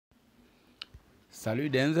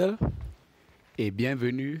Salut Denzel et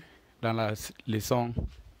bienvenue dans la leçon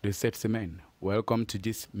de cette semaine. Welcome to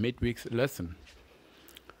this midweek lesson.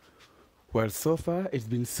 Well, so far it's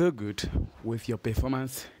been so good with your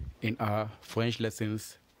performance in our French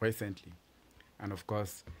lessons recently. And of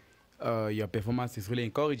course, your performance is really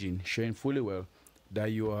encouraging, showing fully well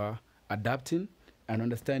that you are adapting and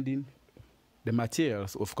understanding the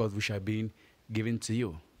materials, of course, which are being given to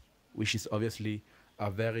you, which is obviously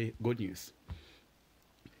a very good news.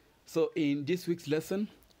 So in this week's lesson,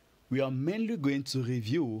 we are mainly going to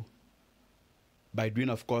review by doing,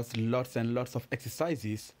 of course, lots and lots of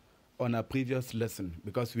exercises on our previous lesson,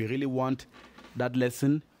 because we really want that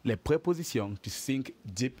lesson, les prepositions, to sink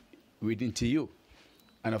deep into you.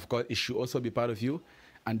 And of course, it should also be part of you.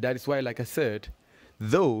 And that is why, like I said,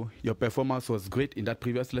 though your performance was great in that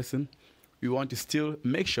previous lesson, we want to still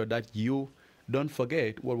make sure that you don't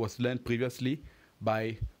forget what was learned previously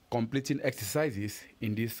by completing exercises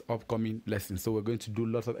in this upcoming lesson. So we're going to do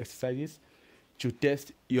lots of exercises to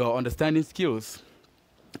test your understanding skills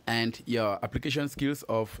and your application skills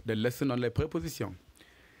of the lesson on les prepositions.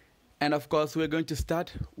 And of course, we're going to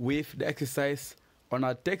start with the exercise on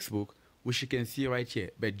our textbook, which you can see right here.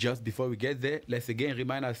 But just before we get there, let's again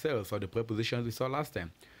remind ourselves of the prepositions we saw last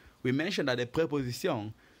time. We mentioned that the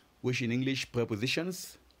preposition, which in English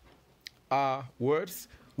prepositions, are words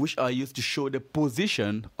which are used to show the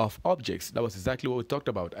position of objects. That was exactly what we talked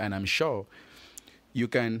about, and I'm sure you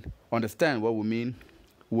can understand what we mean.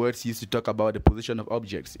 Words used to talk about the position of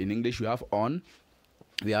objects. In English, we have on,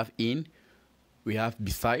 we have in, we have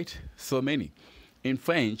beside, so many. In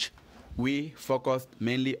French, we focused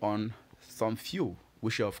mainly on some few,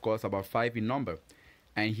 which are of course about 5 in number.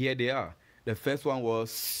 And here they are. The first one was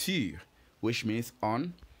sur, which means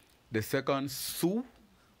on. The second, sous,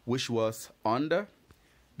 which was under.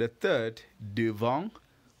 The third, devant,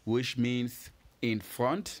 which means in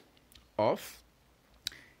front of.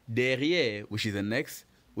 Derrière, which is the next,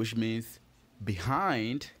 which means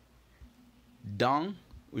behind. Dans,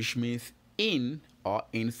 which means in or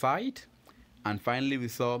inside. And finally, we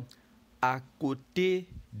saw à côté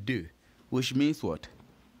de, which means what?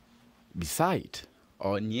 Beside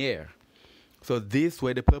or near. So these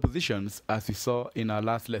were the prepositions as we saw in our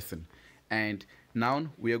last lesson. And now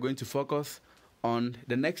we are going to focus on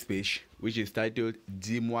the next page, which is titled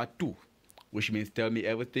Dis-moi tout, which means tell me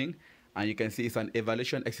everything. And you can see it's an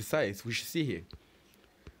evaluation exercise, which you see here.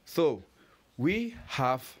 So we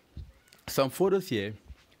have some photos here.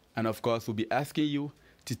 And of course, we'll be asking you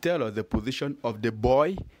to tell us the position of the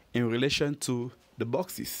boy in relation to the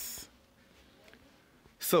boxes.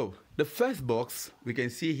 So the first box we can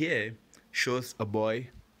see here shows a boy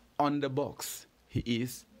on the box. He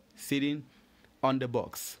is sitting on the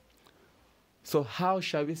box. So how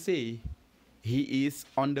shall we say he is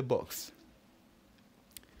on the box?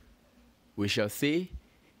 We shall say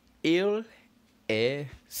il est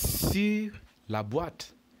sur la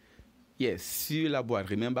boîte. Yes, sur la boîte.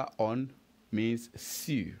 Remember, on means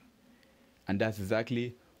sur. And that's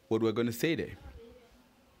exactly what we're going to say there.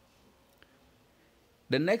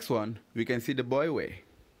 The next one, we can see the boy where.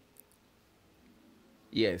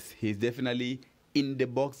 Yes, he's definitely in the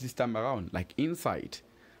box this time around, like inside.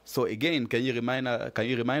 So again, can you remind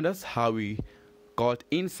us how we called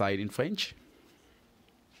inside in French?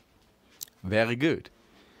 Very good.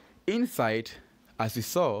 Inside, as we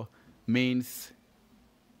saw, means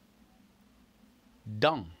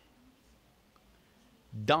dans.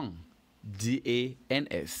 Dans.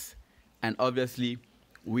 D-A-N-S. And obviously,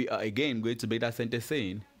 we are again going to make that sentence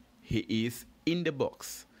saying, he is in the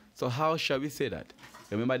box. So how shall we say that?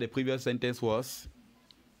 Remember the previous sentence was,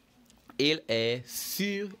 il est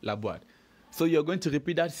sur la boîte. So you're going to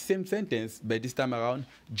repeat that same sentence, but this time around,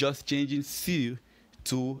 just changing sur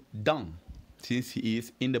to dans, since he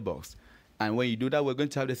is in the box. And when you do that, we're going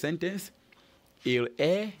to have the sentence, il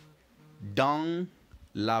est dans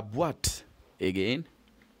la boîte. Again,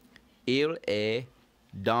 il est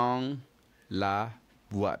dans la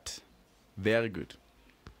boîte. Very good.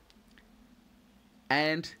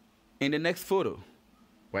 And in the next photo,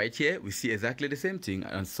 right here, we see exactly the same thing.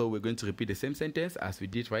 And so we're going to repeat the same sentence as we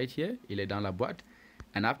did right here. Il est dans la boîte.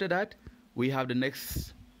 And after that, we have the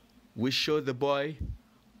next, which shows the boy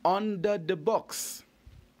under the box.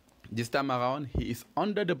 This time around, he is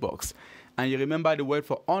under the box. And you remember the word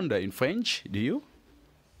for under in French, do you?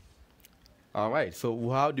 All right, so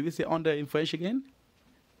how do we say under in French again?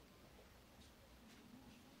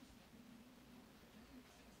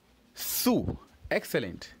 Sous.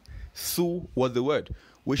 Excellent. Sous was the word,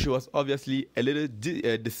 which was obviously a little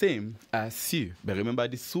the same as sur. But remember,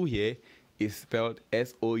 the sous here is spelled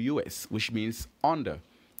S-O-U-S, which means under.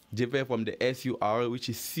 different from the S-U-R, which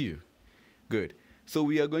is sur. Good. So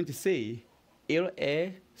we are going to say, il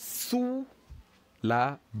est sous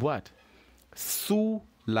la boîte. Sous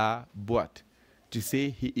la boîte. To say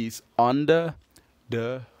he is under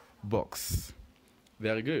the box.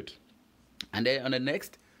 Very good. And then on the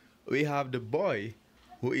next, we have the boy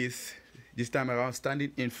who is this time around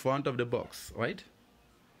standing in front of the box, right?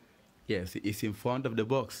 Yes, he is in front of the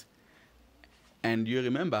box. And you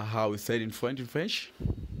remember how we said in front in French?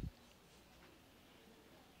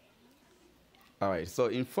 All right, so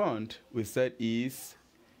in front, we said is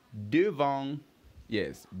devant.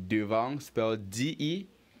 Yes, devant, spelled D-E-V-A-N-T.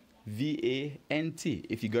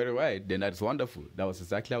 If you got it right, then that's wonderful. That was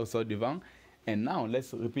exactly how we saw devant. And now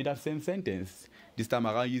let's repeat that same sentence. This time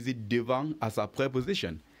around, use it devant as a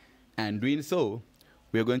preposition. And doing so,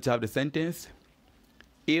 we're going to have the sentence,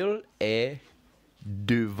 il est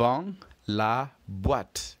devant la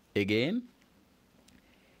boîte. Again,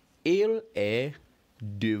 il est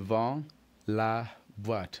devant la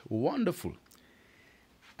boîte. Wonderful.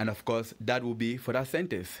 And of course, that will be for that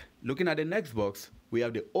sentence. Looking at the next box, we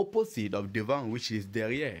have the opposite of devant, which is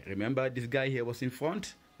derrière. Remember, this guy here was in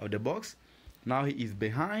front of the box. Now he is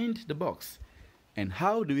behind the box. And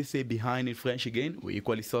how do we say behind in French again? We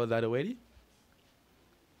equally saw that already.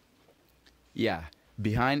 Yeah,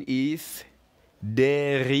 behind is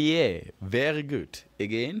derrière. Very good.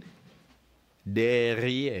 Again,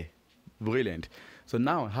 derrière. Brilliant. So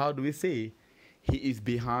now, how do we say he is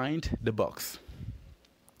behind the box?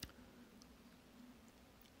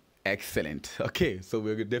 Excellent. Okay, so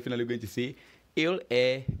we're definitely going to say il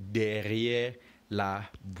est derrière la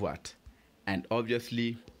boîte. And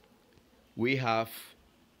obviously, we have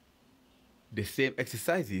the same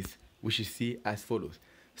exercises which you see as follows.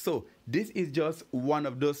 So this is just one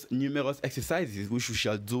of those numerous exercises which we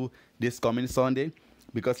shall do this coming Sunday,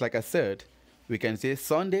 because like I said, we can say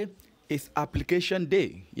Sunday is application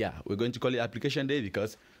day. Yeah, we're going to call it application day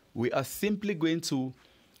because we are simply going to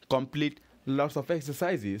complete lots of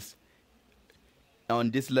exercises on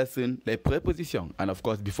this lesson, les prepositions. And of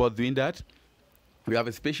course, before doing that, we have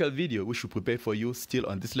a special video which we prepare for you still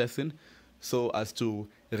on this lesson, so as to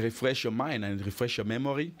refresh your mind and refresh your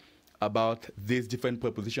memory about these different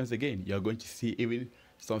prepositions again. You're going to see even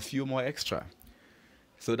some few more extra.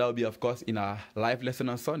 So that will be, of course, in our live lesson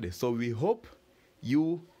on Sunday. So we hope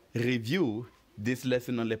you review this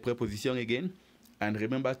lesson on les prepositions again, and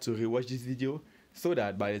remember to rewatch this video so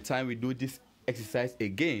that by the time we do this exercise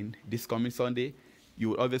again this coming Sunday, you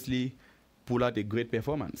will obviously pull out a great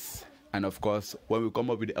performance. And of course, when we come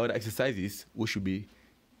up with the other exercises, we should be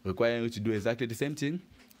requiring you to do exactly the same thing,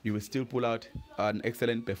 you will still pull out an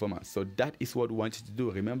excellent performance. So that is what we want you to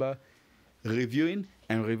do. Remember, reviewing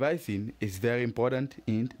and revising is very important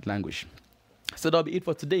in language. So that'll be it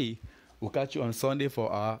for today. We'll catch you on Sunday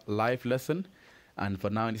for our live lesson. And for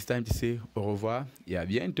now, it's time to say au revoir et à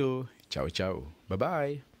bientôt. Ciao, ciao.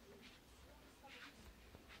 Bye-bye.